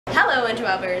Hello,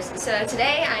 interwebers. So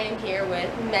today I am here with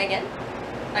Megan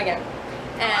again,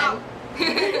 and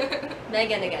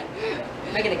Megan again,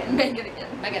 Megan again, Megan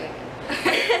again, Megan again.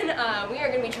 And we are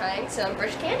going to be trying some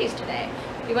fresh candies today.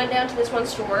 We went down to this one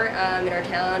store in our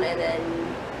town, and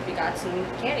then we got some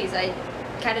candies. I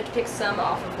kind of picked some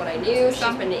off of what I knew.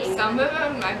 Some of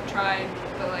them I've tried,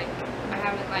 but like I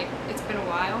haven't it's been a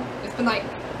while. It's been like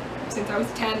since I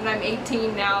was 10 and I'm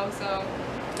 18 now, so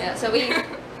yeah. So we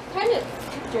kind of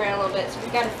picked around a little bit. So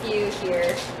we've got a few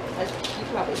here, as you can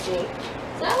probably see.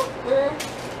 So we're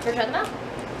gonna try them out.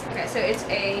 Okay, so it's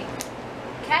a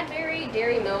Cadbury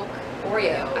Dairy Milk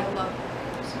Oreo. I love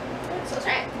So let's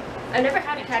try it. I've never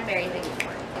had a Cadbury thing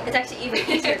before. It's actually even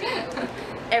easier to do.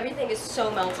 Everything is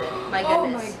so melted. My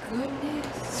goodness. Oh my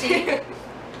goodness. See?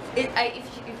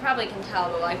 You probably can tell,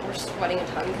 but like we're sweating a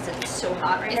ton because it's so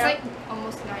hot right now. It's like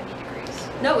almost 90 degrees.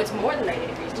 No, it's more than 90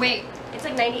 degrees. Wait. It's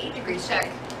like 98 degrees. Check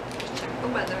the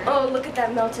weather. Oh, look at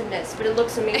that meltedness, but it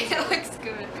looks amazing. It looks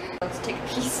good. Let's take a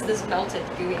piece of this melted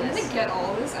gooiness. I'm gonna get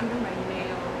all this under my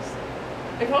nails.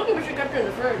 I told you we should keep it in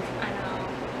the fridge. I know.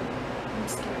 I'm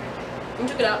scared. You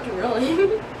took it out too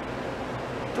early.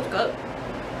 That's good.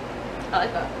 I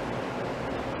like that.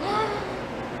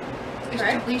 It's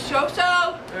Alright. delicioso.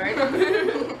 Alright.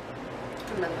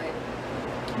 Another way.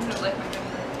 I'm gonna lick my finger.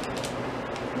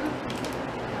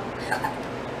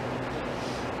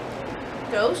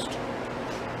 Ghost?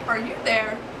 Are you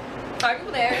there? Are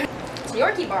you there? It's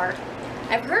Yorkie bar.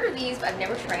 I've heard of these, but I've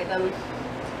never tried them.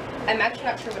 I'm actually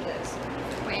not sure what it is.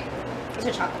 Wait. Is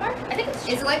it a chocolate bar? I think it's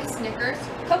Is it like Snickers?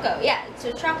 cocoa. Yeah, it's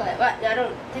a chocolate. But I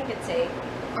don't think it's a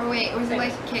Or wait, or is it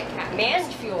like Kit Kat? man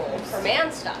fuel for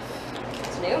man stuff.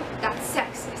 It's new. That's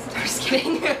sexist. I'm just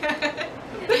kidding.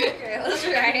 Okay, let's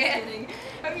try it.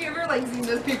 Have you ever like seen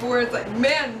those people where it's like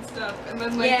man stuff and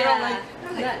then like Yeah.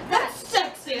 they're like that's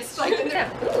sexist. Like Yeah.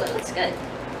 Ooh, it looks good.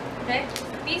 Okay,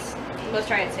 piece. Let's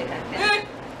try it at the same time. Yeah.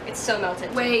 It's so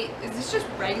melted. Wait, is this just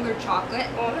regular chocolate?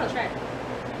 Oh no, try it.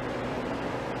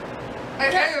 I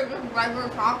think it's just regular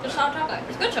chocolate. It's hot chocolate.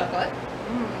 It's good chocolate.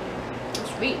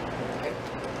 It's sweet.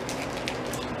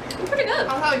 It's pretty good.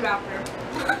 I'll tell you after.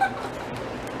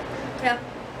 Yeah.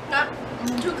 Not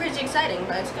too crazy exciting,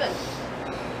 but it's good.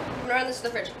 I'm gonna run this to the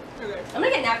fridge. Okay. I'm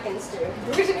gonna get napkins too.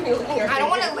 We're just gonna be licking our I don't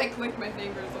want to fingers. lick my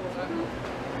fingers all the time.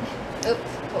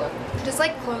 Oops, hold on. Just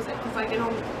like close it, cause like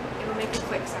it'll make a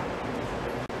click sound.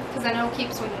 Cause then it'll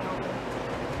keep swinging over.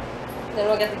 Then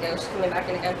we'll get the ghost coming back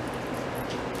in again.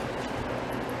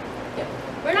 Yeah.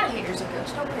 We're not haters of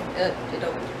ghosts, don't worry. It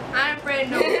opened. I'm afraid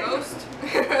no ghost.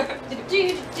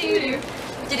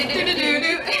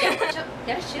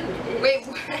 Gotta shoot it. Wait,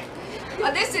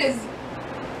 what? This is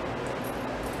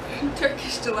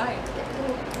Turkish delight.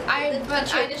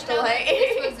 Turkish didn't know delight.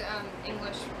 This was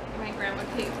English. My grandma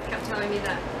kept telling me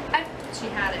that she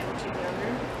had it when she was younger.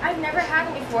 I've never had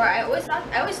them before. I always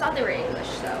thought they were English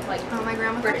though, like Oh, my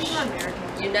grandma British, thought they were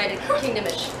American. United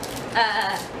Kingdomish.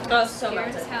 Oh, so Scared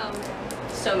melted. as hell, man.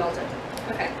 So melted.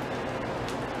 Okay.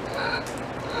 Ah.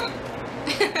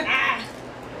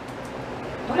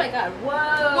 Oh my god.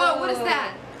 Whoa. Whoa, what is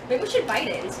that? Maybe we should bite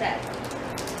it instead.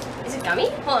 Is it gummy?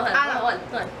 Hold on, hold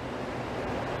on.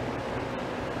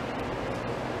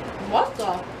 What the?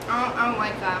 I don't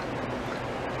like that.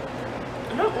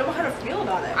 I don't know how to feel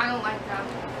about it. I don't like that.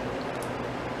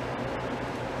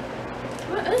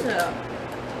 What is it?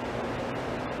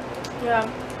 Yeah.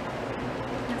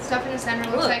 That stuff in the center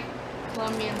looks like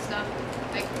Colombian stuff.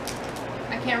 Like,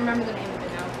 I can't remember the name of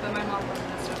it now, but my mom loves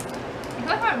that stuff. I feel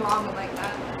like my mom would like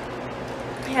that.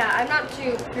 Yeah, I'm not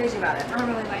too crazy about it. I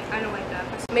don't like that.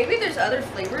 Maybe there's other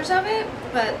flavors of it,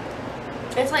 but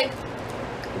it's like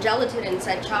gelatin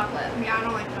inside chocolate. Yeah, I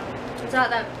don't like that. It's not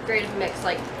that great of a mix.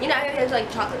 Like, you know, it has like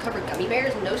chocolate covered gummy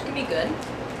bears, and those can be good.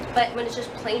 But when it's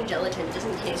just plain gelatin, it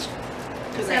doesn't taste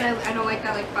too great. I don't like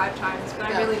that like 5 times, but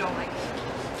I really don't like it.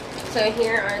 So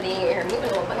here are the, here, move it a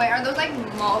little bit. Wait, are those like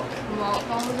malt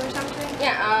balls or something?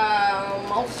 Yeah,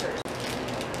 maltsters.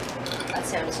 That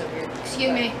sounded so weird.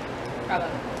 Excuse me. Bravo.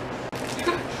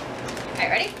 Alright,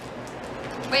 ready?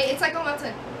 Wait, it's like all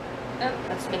melted. Oh,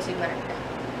 that makes it better.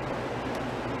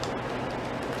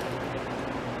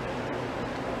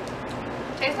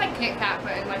 Tastes like Kit Kat,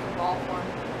 but in like a ball form.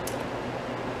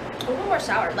 A little more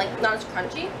sour, like not as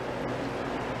crunchy.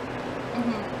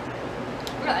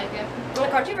 I like it.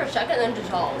 Like crunchy for a second, and then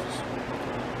dissolves.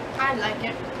 I like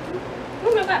it.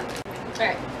 Oh my god.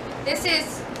 Alright. This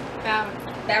is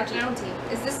Bounty.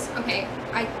 Is this okay?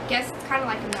 I guess it's kind of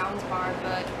like a Mounds bar,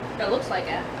 but It looks like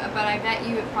it. but I bet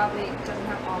you it probably doesn't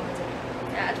have almonds in it.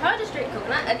 Yeah, it's probably just straight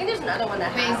coconut. I think there's another one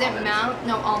that Wait, has is it almonds. Mount?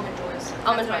 No, Almond Joys.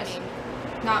 Almond That's Joys. what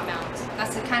I mean. Not mounds.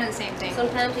 That's kind of the same thing.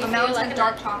 Sometimes you a feel mounds like have a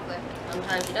dark nut. chocolate.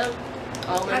 Sometimes you don't.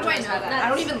 All How do I know that? I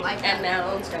don't even like that. And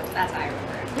mounds don't. That's how I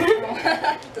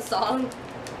remember it. The song.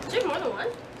 Is there more than one?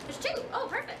 There's two. Oh,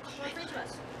 perfect. One for each of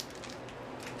us.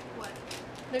 What?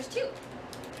 There's two.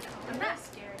 I'm not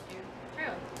scared, dude.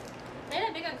 True. They're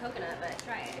not big on coconut, but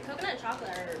try it. Coconut and chocolate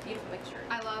are a beautiful mixture.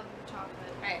 I love chocolate.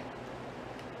 Right.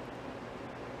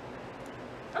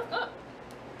 Oh, good.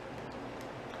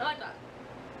 I like that.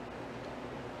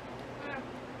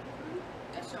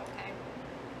 It's okay.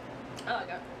 I like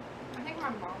it. I think my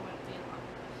mom would be in love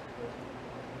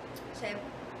with Same.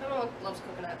 My mom loves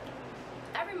coconut.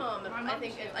 Every mom, My I mom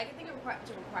think, too.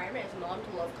 it's a requirement as a mom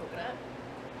to love coconut.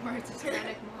 this. Or it's a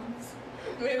genetic mom's.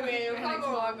 Wait, Genetic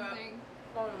mom thing.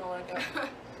 Oh, no, like that.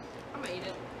 I'm gonna eat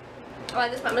it. I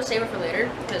like this, but I'm gonna save it for later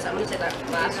because I'm gonna save that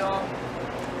for last.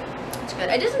 It's good.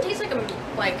 It doesn't taste like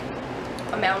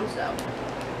a mounds though.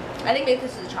 I think maybe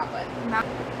this is chocolate.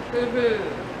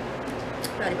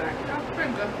 Nutty bar. That's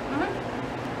pretty good.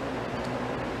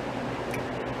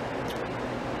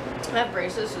 I have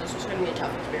braces, so this is gonna be a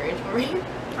tough experience for me.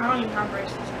 I don't even have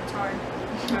braces, and it's hard.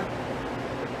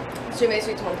 So many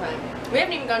sweets one time. We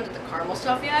haven't even gotten to the caramel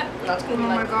stuff yet, and that's gonna be Oh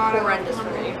like my god, horrendous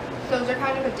for me. Those are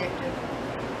kind of addictive.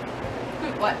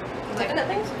 What? Like- Coconut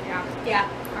things? Yeah. Yeah.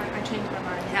 I changed my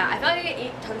mind. Yeah, I feel like I could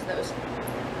eat tons of those.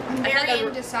 I'm I feel like very I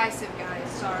would- indecisive, guys.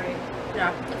 Sorry.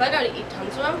 Yeah. I feel like I would eat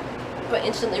tons of them, but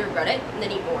instantly regret it, and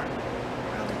then eat more.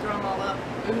 I'll just throw them all up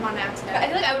on I accident.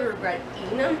 feel like I would regret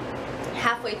eating them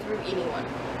halfway through eating one.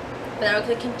 But then I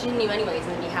would continue anyways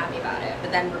and be happy about it,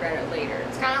 but then regret it later.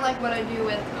 It's kind of like what I do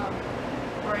with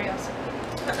Oreos.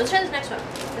 Let's try this next one.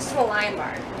 This is a lion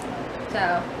bar.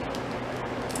 So,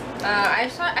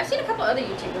 I've seen a couple other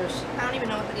YouTubers I don't even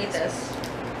know what eat it is. this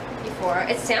before.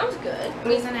 It sounds good.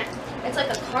 What is in it? It's like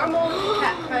a caramel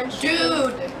cat crunch.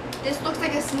 Dude, this looks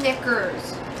like a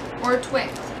Snickers or a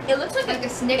Twix. It looks like Like a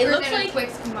Snickers looks and like- a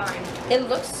Twix combined. It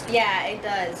looks, yeah, it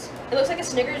does. It looks like a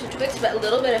Snickers or Twix, but a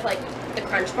little bit of like the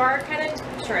crunch bar kind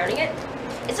of surrounding it.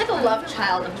 It's like a love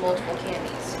child of multiple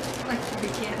candies. Like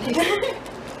big candy.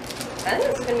 I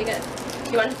think this is gonna be good.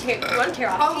 You want to tear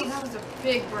off Oh, these? that was a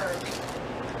big bird.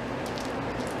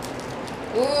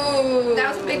 Ooh.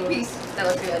 That was a big piece. That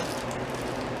looks good.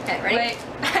 Okay, ready? Wait.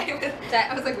 That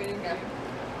I was like waiting for yeah. you.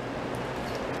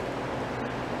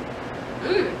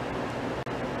 Mmm.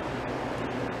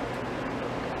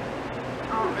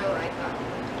 I don't really like that.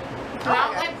 Oh, I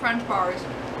don't okay. like crunch bars.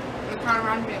 It kind of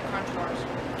reminds me of crunch bars.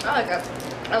 I like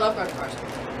it. I love crunch bars.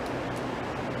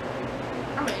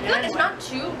 I'm gonna I eat feel it like it's anyway. not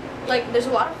too, like, there's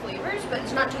a lot of flavors, but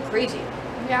it's not too crazy.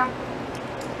 Yeah.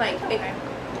 Like, Okay. yeah.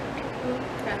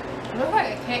 It looks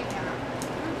like a cake can.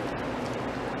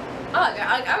 I like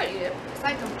it. I would eat it. It's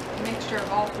like a mixture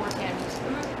of all four candies.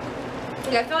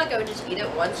 Yeah, I feel like I would just eat it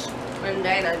once one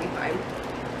day and that'd be fine.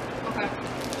 Okay.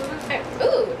 Okay.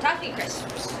 Ooh, toffee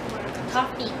crisps. What are those?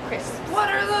 Toffee crisps. What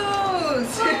are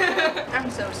those? I'm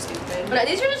so stupid. But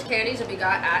these are just candies that we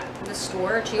got at the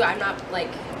store too. I'm not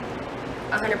like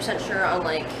 100% sure on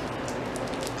like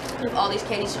if all these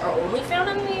candies are only found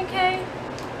in the UK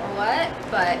or what.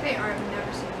 But They are. I've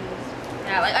never seen these.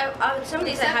 yeah, like some of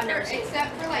these I have never seen.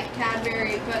 Except for like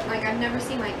Cadbury, but like I've never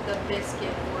seen like the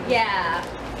biscuit one. Yeah.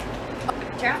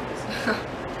 Try out this.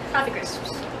 Toffee crisps.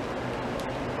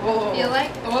 Oh. I feel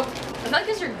like I feel like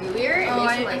these are gooier. It oh,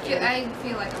 makes I, them like I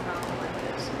feel like I'm not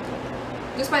like this.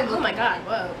 Just by oh looking. my god!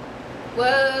 Whoa.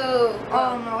 Whoa.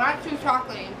 Oh no, that's too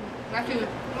chocolatey. That's too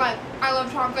like I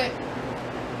love chocolate.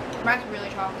 That's really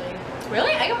chocolatey.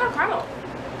 Really? I got more caramel.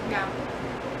 Yeah.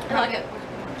 I like it.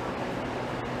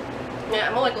 Yeah,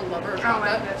 I'm more like a lover of I don't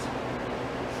chocolate. like this.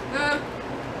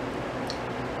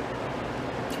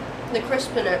 The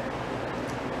crisp in it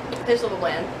tastes a little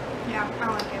bland. Yeah, I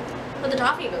like it. But the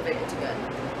toffee of it is good.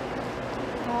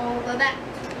 All of that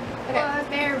was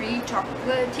very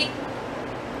chocolatey.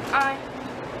 I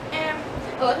am.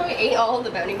 Oh, look how we ate all of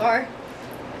the bounty bar.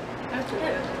 That's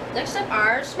Next up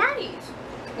are Smarties,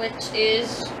 which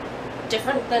is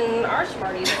different than our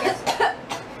Smarties, I guess.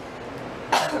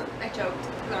 I choked.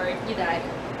 Sorry. You died.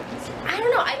 I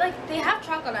don't know. I like they have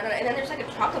chocolate on it, and then there's like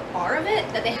a chocolate bar of it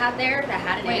that they had there that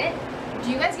had it Wait. in it. Do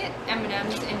you guys get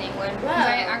M&Ms in England? Because Wow.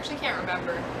 I actually can't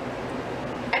remember.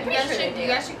 I'm pretty sure they do. You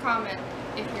guys should comment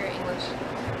if you're English.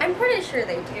 I'm pretty sure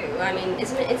they do. I mean,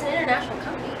 it's an international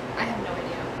company. I have no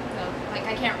idea. No, like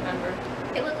I can't remember.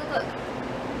 Hey, look.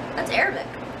 That's Arabic.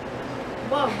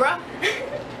 Whoa, bruh.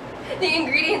 The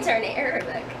ingredients are in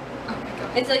Arabic. Oh my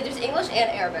god. It's like there's English and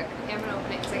Arabic. Okay, I'm gonna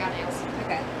open it because I got nails.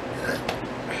 Okay.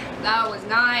 That was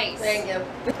nice. Thank you.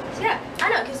 So yeah, I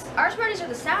know, because our Smarties are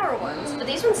the sour ones, but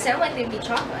these ones sound like they'd be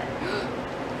chocolate.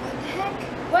 What the heck?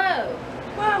 Whoa.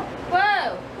 Whoa.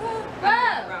 Whoa.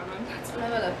 Whoa. Brown one. That's What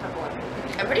about the purple one?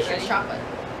 I'm pretty sure it's chocolate.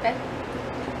 Okay.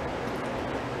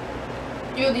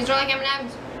 Dude, these are like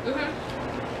M&M's. Mhm.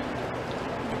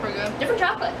 They're pretty good. Different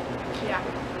chocolate. Yeah.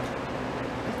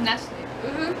 It's Nestle.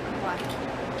 Mhm.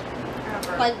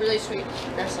 What? Like really sweet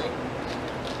Nestle.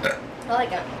 I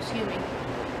like it. Excuse me.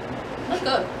 That's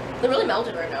good. They're really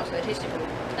melted right now, so they taste even,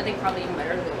 I think, probably even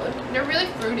better than they would. They're really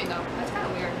fruity though. That's kind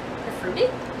of weird. They're fruity?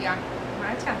 Yeah.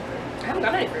 Mine's kind of fruity. I haven't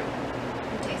got any fruit.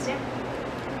 You taste it?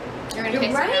 You're gonna You're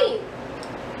taste right. it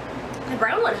The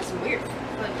brown one has some weird.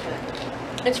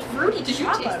 It's fruity. now. Did you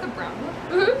chocolate. taste the brown one?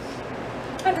 Mhm.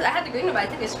 Because I had the green one, but I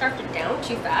think I scarfed it down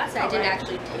too fast. And I didn't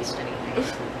actually taste anything.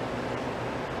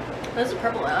 This is a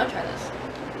purple one. I'll try this.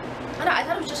 I know. I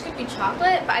thought it was just gonna be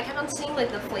chocolate, but I kept on seeing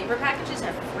like the flavor packages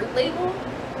have fruit label.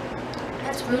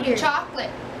 That's weird. Chocolate.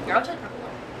 Here, I'll try the purple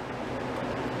one.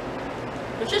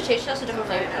 It's just taste just a different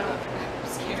flavor. I don't know. I'm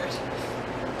scared.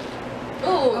 Ooh.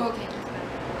 Oh, okay.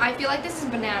 I feel like this is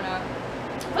banana.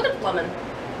 What a lemon.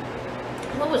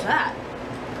 What was that?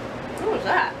 What was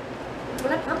that? Was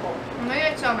that purple? I'm gonna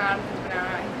get so mad because banana.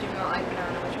 I do not like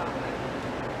banana with chocolate.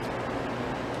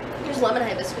 There's lemon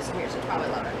hibiscus in here, so it's probably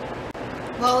lemon.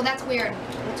 Well, that's weird.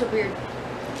 That's a weird.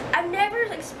 I've never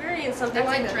experienced something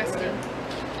That's like interesting. that.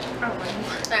 I don't like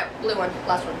more. Alright, blue one,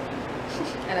 last one.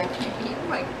 I think. You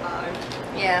like five.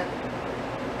 Yeah.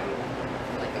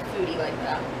 I'm like a foodie like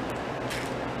that.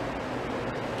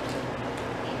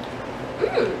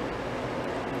 Mmm.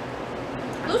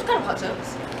 Blue's kind of hot too.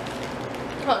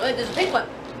 Come on, wait, there's a pink one.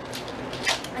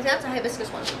 I think that's a hibiscus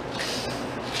one.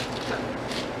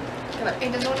 Come on.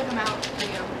 It doesn't want to come out for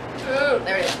you.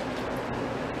 There it is.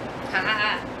 Ha ha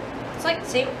ha. It's like the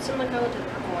same, similar color to the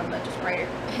purple one, but just brighter.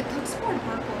 It looks more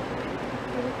purple.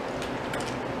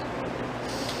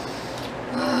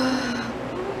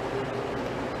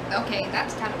 Okay,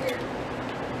 that's kind of weird.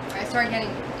 I started getting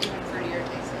even fruitier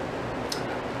tasting.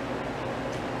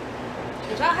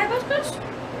 Is that hibiscus?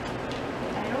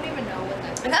 I don't even know what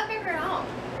that I can't figure it out.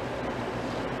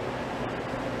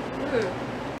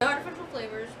 No artificial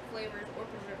flavors, or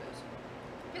preservatives.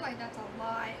 I feel like that's a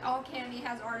lie. All candy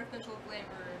has artificial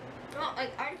flavor. No,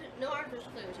 like no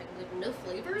artificial flavors. Like no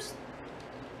flavors.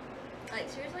 Like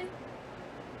seriously?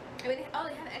 I mean,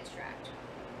 they have extract.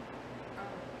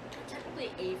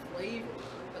 Technically a flavor,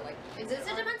 but like it depends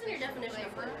on your definition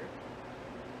of flavor.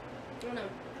 I don't know.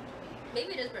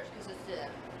 Maybe it is because it's the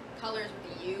colors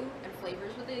with the U and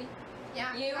flavors with the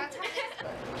Yeah, U. that's how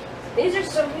it is. These are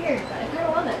so weird, but I kind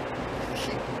of love it.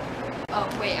 Oh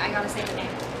wait, I gotta say the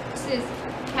name. This is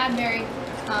Cadbury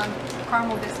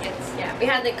caramel biscuits. Yeah, we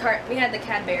had the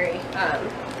Cadbury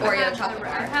Oreo chocolate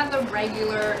I bar. had the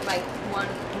regular like one,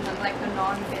 and then like the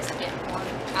non-biscuit one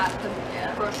at the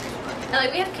grocery store. And,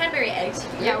 like we have Cadbury eggs.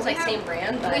 Yeah, it's we like have- same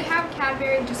brand, but We have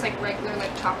Cadbury, just like regular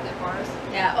like chocolate bars.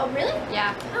 yeah. Oh really?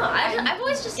 Yeah. Oh, I've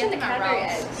always just Get seen the them at Cadbury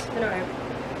Ralph's. eggs. I don't know.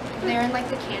 They're in like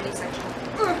the candy section.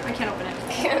 I can't open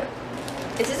it.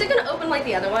 Is it gonna open like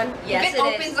the other one? Yes, If it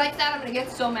opens like that, I'm gonna get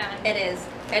so mad. It is.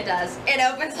 It does. It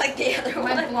opens like the other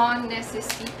My one. blondness is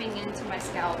seeping into my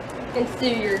scalp. And through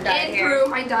your dyed And hair.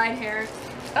 through my dyed hair.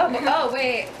 Oh,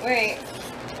 wait.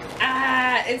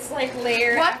 Ah, it's like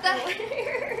layer What after the-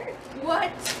 layer.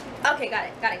 What? Okay, got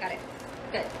it.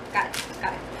 Good. Got it.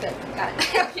 Good. Got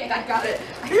it. Okay, I got it.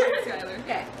 I got it, Skylar.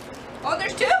 Okay. Oh,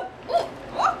 there's two! Ooh.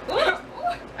 Oh, Ooh.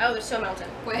 Oh, they're so melted.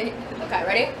 Wait. Okay,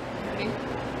 ready? Ready?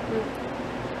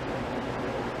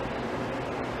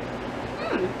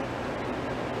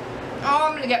 Oh,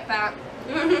 I'm gonna get fat.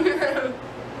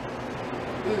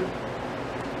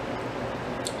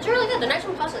 It's really good. They're nice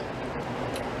and pleasant.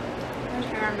 There's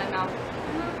hair in my mouth.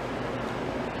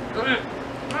 Mm.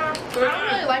 I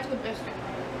don't really like the biscuit.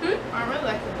 Hmm? I don't really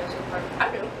like the biscuit part.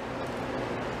 I do.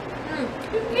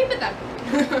 You can keep it then.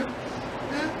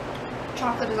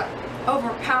 Chocolate is like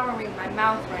overpowering my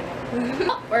mouth right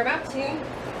now. We're about to.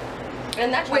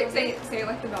 And that's Wait, say it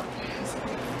like the dog.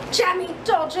 Jammy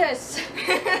Dodgers.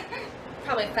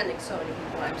 Probably offending so many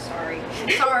people. I'm sorry.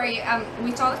 Sorry,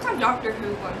 we saw this on Doctor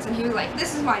Who once, and he was like,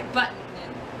 "This is my button,"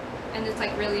 and it's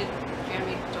like really a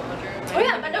jammy Dodger. Oh,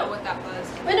 yeah, I but didn't no. know what that was.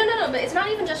 Wait, no, but it's not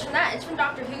even just from that. It's from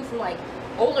Doctor Who from like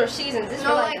older seasons. This is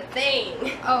No, like like- a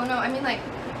thing. Oh no, I mean like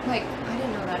I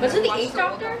didn't know that. Was I it the watched 8th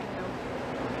old Doctor?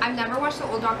 Who. I've never watched the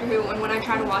old Doctor Who, and when I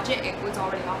tried to watch it, it was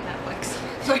already on Netflix,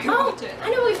 so I could watch it. I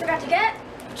know what we forgot to get.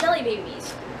 Jelly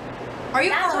babies. Are you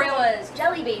That's for what real? it was.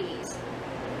 Jelly babies.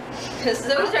 Because I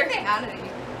those don't are. think they had any.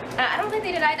 I don't think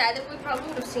they did either. I think we probably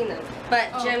would have seen them. But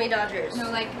Oh. Jammy Dodgers. No,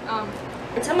 like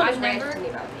And someone was I've ranting never- to me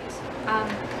about these.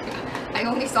 I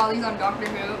only saw these on Doctor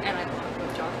Who, and I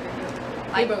love Doctor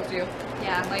Who. I both do.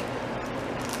 Yeah, like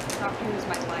Doctor Who's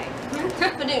my life.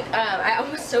 But dude, I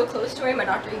was so close to wearing my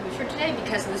Doctor Who shirt today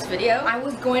because of this video. I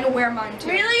was going to wear mine too.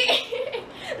 Really?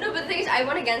 No, but the thing is, I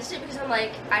went against it because I'm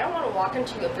like, I don't want to walk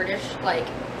into a British, like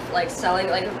selling,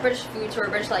 like a British food store,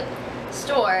 British, like,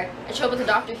 store, and show up with a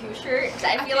Doctor Who shirt. Because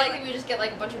I feel like we would just get,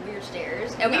 like, a bunch of weird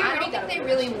stares. And I don't think they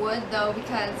really would, though,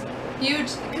 because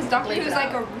Doctor Who's,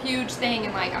 like, a huge thing,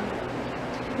 and, like,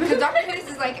 because Doctor Who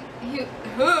is, like,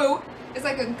 who is,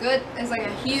 like,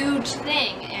 a huge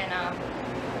thing in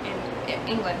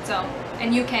England, so,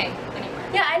 and UK, anywhere.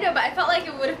 Yeah, I know, but I felt like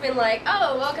it would have been like,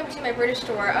 oh, welcome to my British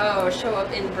store. Oh, show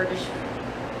up in British,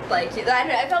 like,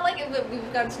 I felt like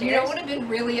we've got stares. You know, it would have been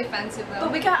really offensive, though.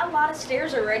 But we got a lot of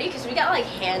stares already, because we got, like,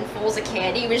 handfuls of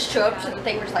candy. We just show up to the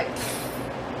thing, we're just like,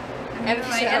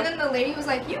 and then the lady was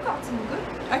like, you got some good,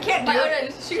 I can't do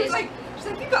it. She's like,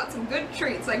 you got some good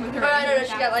treats, like, with her. Oh, no,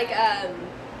 she got, like,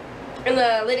 and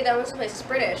the lady that owns the place is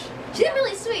British. She's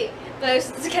really sweet, but it's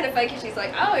kind of funny because she's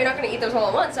like, oh, you're not going to eat those all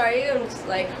at once, are you? And she's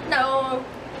like, no.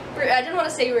 I didn't want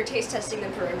to say we were taste testing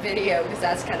them for a video, because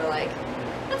that's kind of like,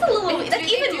 that's a little,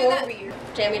 that's even more weird.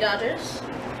 Jammy Dodgers.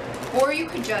 Or you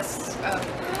could just,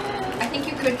 I think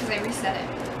you could because I reset it.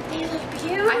 They look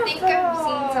beautiful. I think I've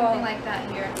seen something like that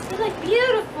here. They look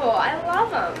beautiful. I love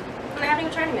them. And I haven't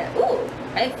even tried them yet. Ooh,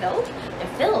 are they filled?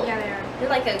 They're filled. Yeah, they are. They're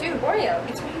like a Oreo.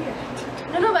 It's right here.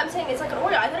 No, but I'm saying it's like an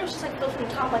Oreo. I thought it was just like filled from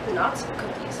the top like the Knots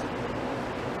cookies.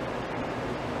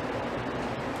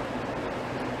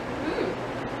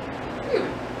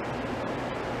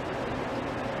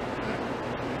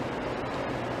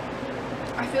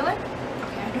 I feel like,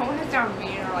 okay, I don't want to sound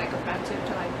mean or like offensive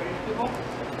to like British people,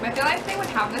 but I feel like they would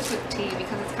have this with tea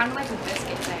because it's kind of like a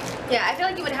biscuit thing. Yeah, I feel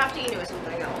like you would have to eat it with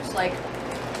something else. Like,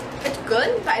 it's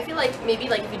good, but I feel like maybe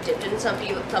like if you dipped it in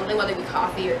something, whether it be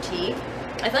coffee or tea,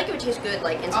 I feel like it would taste good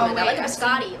like in something like a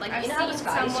biscotti. Like, you know how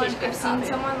biscottis taste good. I've seen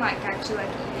someone like actually like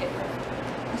eat it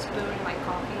with a spoon and like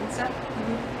coffee and stuff.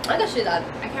 I can see that.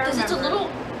 I can't remember.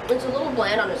 It's a little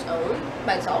bland on its own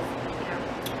by itself.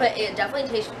 But it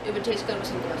definitely would taste good with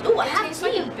something else. Ooh, I have tea. It tastes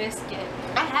like a biscuit.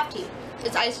 I have tea.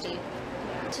 It's iced tea.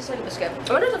 Yeah. It tastes like a biscuit. I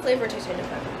wonder if the flavor tastes any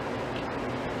different.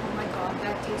 Oh my god,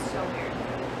 that tastes so weird.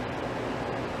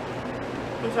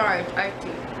 I'm sorry, it's iced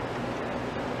tea.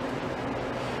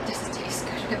 Does it taste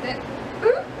good with it?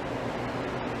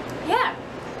 Yeah.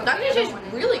 Okay, That tastes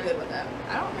really good with it.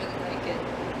 I don't really like it.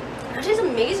 That tastes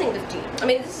amazing with tea. I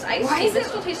mean, this is iced tea. This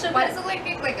still tastes so good. Why does it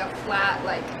like a flat,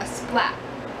 like a splat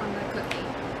on the cookie?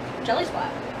 Jelly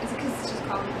splat. Is it because it's just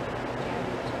called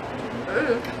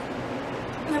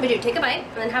Let me do. Take a bite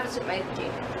and then have a sip of my tea.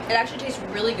 It actually tastes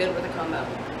really good with a combo.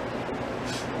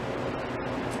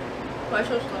 Why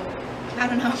so slow? I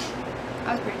don't know.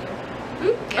 That was pretty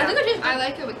good. Yeah. I think it tastes good. I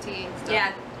like it with tea and stuff.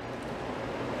 Yeah.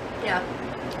 Yeah.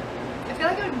 I feel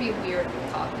like it would be weird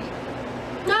with coffee.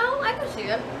 No, I can see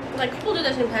it. Like people do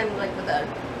that sometimes, like with a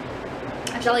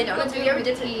jelly donuts. Have you ever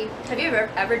dipped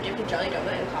ever dipped a jelly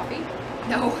donut in coffee?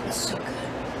 No. It's so good.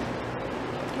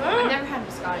 I've never had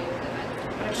biscotti with it,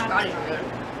 but I've had Biscotti's good.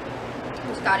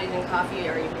 Biscottis and coffee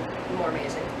are even more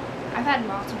amazing. I've had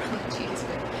mozzarella cheese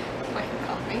with my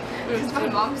coffee. Because my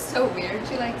mom's so weird.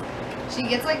 She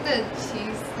gets like the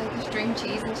cheese, like the string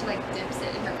cheese, and she like dips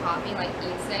it in her coffee and like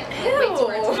eats it. Ew. Waits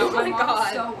for it to melt. Oh my God.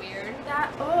 Mom's so weird.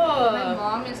 My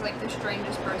mom is like the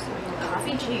strangest person in the world.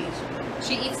 coffee cheese.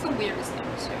 She eats the weirdest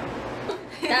things too.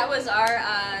 That was our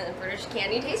British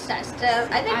candy taste test.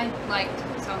 I liked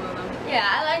some of them. Yeah,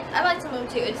 I like some of them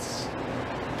too. It's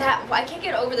that I can't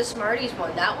get over the Smarties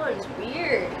one. That one's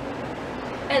weird.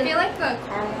 And I feel like the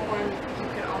caramel one you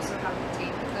could also have with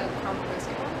tea. The caramel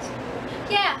biscuit ones.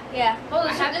 Yeah. Well,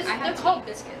 they're called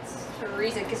tea. biscuits for a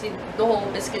reason, because the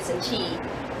whole biscuits and tea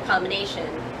combination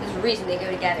is the reason they go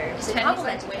together. Because they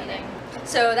complement each other.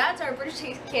 So that's our British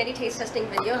candy taste testing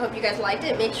video. Hope you guys liked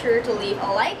it. Make sure to leave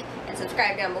a like and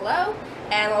subscribe down below.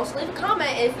 And also leave a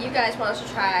comment if you guys want us to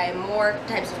try more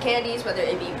types of candies, whether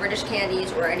it be British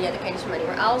candies or any other candies from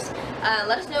anywhere else.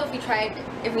 Let us know if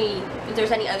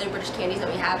there's any other British candies that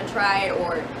we haven't tried,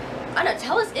 or I don't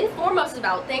know, inform us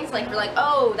about things like, we're like,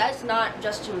 oh, that's not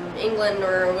just in England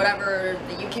or whatever,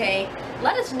 the UK.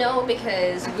 Let us know,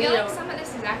 because I feel like some of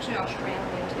this is actually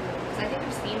Australian too, because I think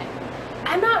I've seen it.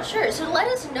 I'm not sure, so let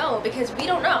us know, because we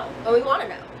don't know, but we want to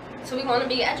know. So we want to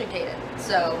be educated.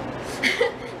 So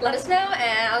let us know,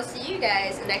 and I'll see you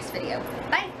guys in the next video.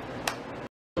 Bye!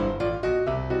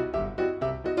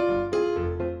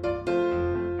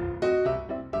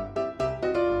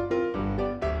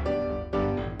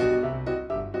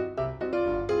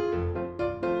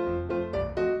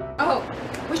 Oh,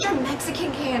 which are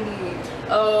Mexican candies.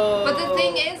 Oh. But the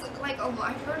thing is, like,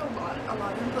 I've heard a lot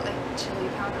of them put like chili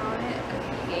powder on it, and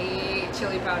I hate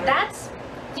chili powder.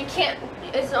 You can't.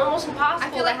 It's almost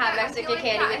impossible to like have that- Mexican like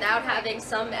candy that- without having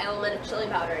some element of chili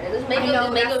powder in it. This I know,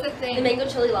 the mango, that's the thing. the mango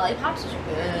chili lollipops is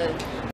good.